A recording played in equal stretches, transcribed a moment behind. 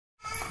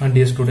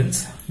Dear students,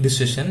 this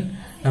session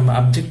நம்ம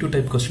objective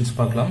type questions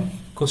பார்க்கலாம்.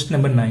 Question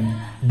number 9.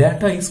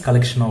 Data is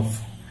collection of.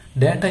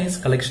 Data is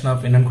collection of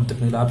என்னன்னு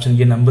கொடுத்திருக்காங்க. Option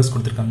A numbers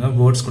கொடுத்திருக்காங்க,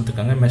 words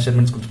கொடுத்திருக்காங்க,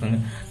 measurements கொடுத்திருக்காங்க.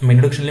 நம்ம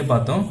இன்ட்ரோடக்ஷன்லயே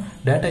பார்த்தோம்.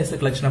 Data is a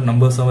collection of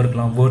numbers-ஆவும்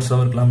இருக்கலாம்,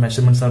 வேர்ட்ஸ்-ஆவும் இருக்கலாம்,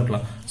 மெஷர்மெண்ட்ஸ்-ஆவும்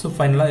இருக்கலாம். So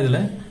ஃபைனலா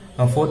இதுல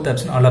fourth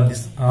option all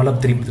of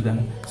three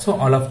கொடுத்திருக்காங்க. So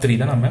all of three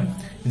தான் நம்ம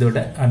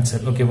இதோட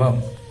ஆன்சர். ஓகேவா?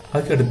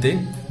 அதுக்கு அடுத்து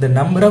the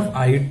number of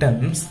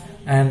items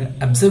an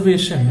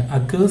observation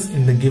occurs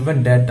in the given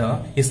data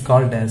is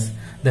called as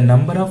the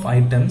number of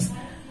items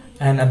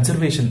an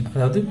observation,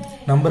 அதாவது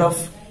number of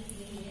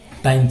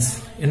times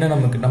என்ன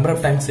நமக்கு number of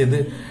times எது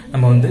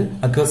நம்ம வந்து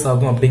occurs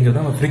ஆகும் அப்படிங்கறத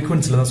நம்ம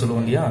frequencyல தான்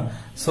சொல்லுவோம் இல்லையா.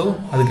 சோ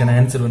அதுக்கான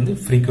ஆன்சர் வந்து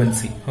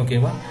frequency.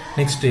 ஓகேவா?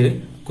 Next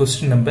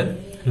question number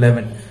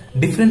 11.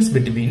 Difference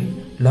between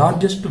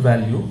largest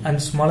value and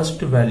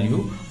smallest value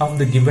of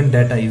the given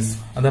data is,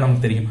 அதான்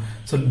நமக்கு தெரியும்.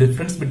 So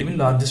difference between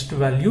largest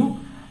value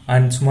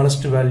and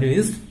smallest value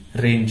is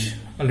range.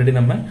 Already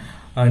நம்ம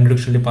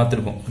introductionல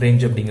பார்த்திருக்கோம்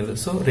range அப்படிங்கிறது.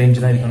 So range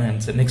தான் இதுக்கான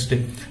answer. Next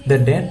the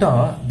data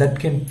that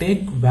can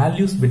take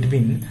values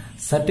between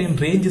certain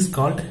range is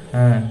called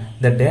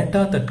the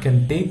data that can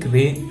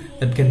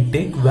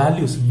take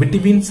values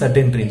between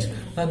certain range.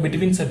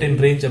 between certain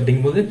range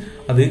அப்படிங்கும்போது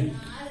அது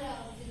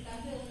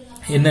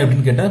என்ன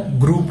அப்படின்னு கேட்டா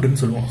groupedனு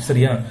சொல்லுவோம்.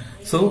 சரியா?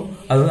 சோ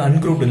அது வந்து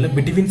ungrouped இல்ல,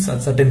 between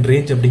certain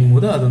range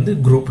அப்படிங்கும்போது அது வந்து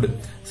grouped.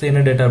 சோ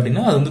என்ன டேட்டா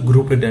அப்படின்னா அது வந்து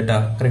grouped டேட்டா.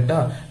 கரெக்ட்டா?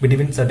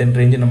 between certain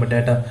range நம்ம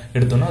டேட்டா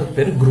எடுத்தோம்னா அது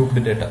பேரு grouped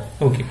data.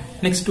 Okay.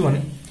 Next one,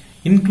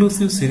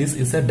 inclusive series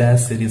is a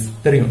dash series.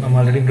 தெரியும், நம்ம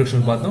ஆல்ரெடி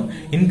இன்ட்ரோடக்ஷன் பார்த்தோம்.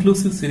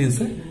 inclusive series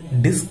is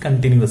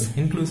discontinuous.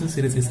 inclusive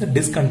series is a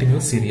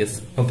discontinuous series.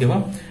 ஓகேவா?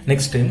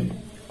 Next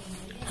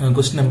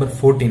question number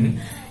 14.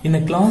 In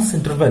a class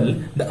interval,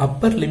 the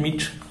upper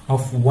limit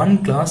of one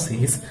class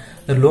is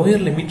the lower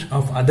limit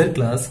of other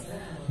class.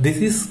 This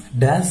is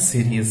dash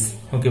series.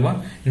 ஓகேவா?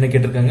 என்ன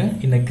கேட்டிருக்காங்க?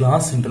 In a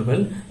class interval,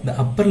 the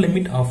upper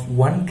limit of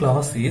one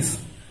class is,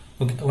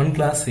 okay, one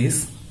class is,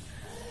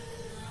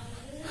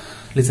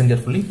 listen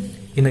carefully.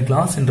 In a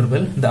class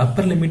interval, the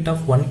upper limit of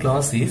one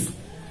class is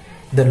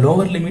the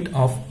lower limit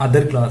of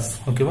other class.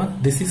 ஓகேவா?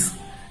 This is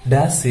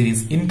dash series,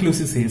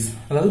 inclusive series,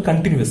 அதாவது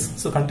continuous.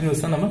 So continuous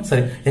தான் நம்ம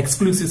sorry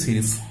exclusive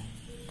series.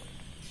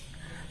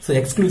 So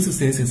exclusive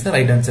series is the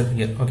right answer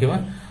here. ஓகேவா?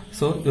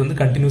 So இது வந்து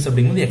continuous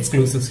அப்படிங்கிறது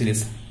exclusive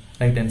series.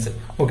 Right answer.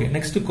 Okay,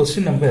 next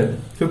question number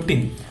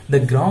 15. The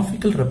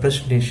graphical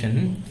representation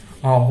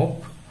of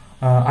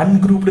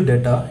ungrouped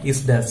data is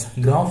dash.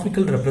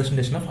 Graphical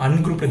representation of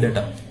ungrouped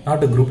data,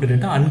 not a grouped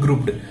data,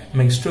 ungrouped.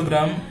 நம்ம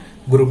histogram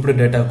grouped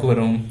data க்கு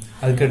வரும்.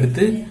 அதுக்கு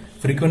அடுத்து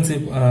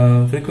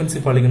frequency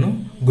polygon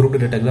grouped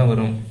data க்கு தான்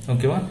வரும்.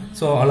 ஓகேவா?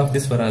 So all of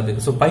this வராது.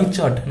 சோ pie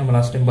chart நம்ம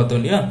லாஸ்ட் டைம் பார்த்தோம்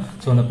இல்லையா?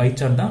 சோ அந்த pie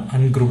chart தான்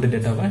ungrouped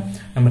dataவை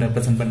நம்ம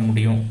ரெப்ரசன்ட் பண்ண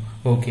முடியும்.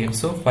 Okay,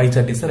 so pie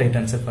chart is the right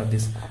answer for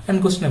this. And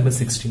question number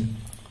 16.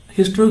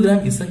 Histogram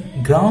is a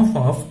graph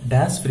of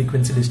dash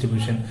frequency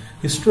distribution.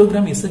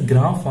 Histogram is a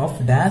graph of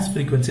dash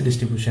frequency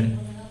distribution.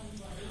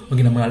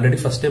 Okay, நம்ம already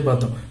ஃபர்ஸ்டே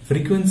பார்த்தோம்.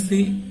 frequency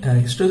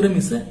histogram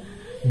is a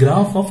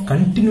graph of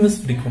continuous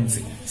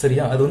frequency.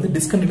 சரியா? அது வந்து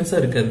discontinuous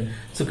இருக்காது.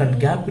 So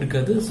gap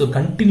இருக்காது. So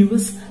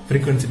continuous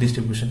frequency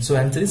distribution. So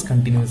answer is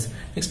continuous.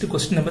 Next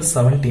question number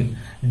 17.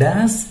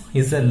 Dash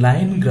is a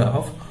line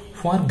graph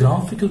for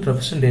graphical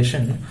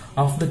representation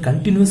of the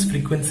continuous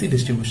frequency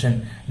distribution.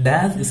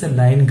 Dash is a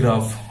line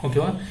graph.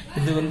 ஓகேவா?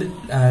 இது வந்து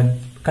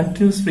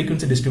continuous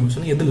frequency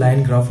distribution எது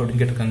line graph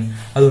அப்படின்னு கேட்டிருக்காங்க.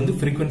 அது வந்து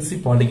frequency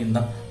polygon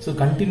தான். So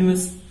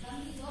continuous,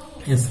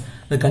 yes,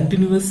 the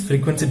continuous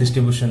frequency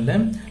distribution ல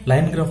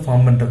line graph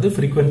form பண்றது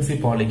frequency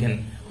polygon.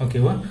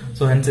 ஓகேவா?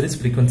 So answer is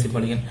frequency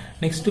polygon.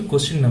 Next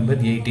question number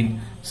 18.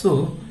 So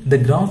the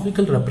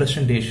graphical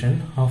representation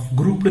of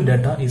grouped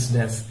data is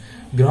dash.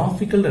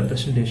 Graphical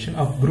representation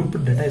of grouped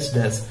data is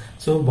dash.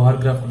 So bar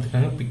graph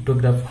கொடுத்திருக்காங்க,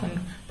 pictograph and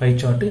pie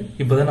chart.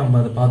 இப்போதான் நம்ம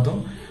அதை பார்த்தோம்.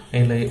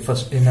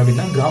 First என்ன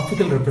அப்படின்னா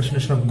graphical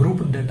representation of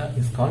grouped data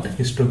is called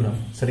histogram.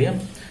 சரியா?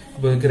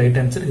 இப்போ right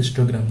answer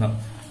histogram தான்.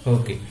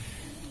 ஓகே.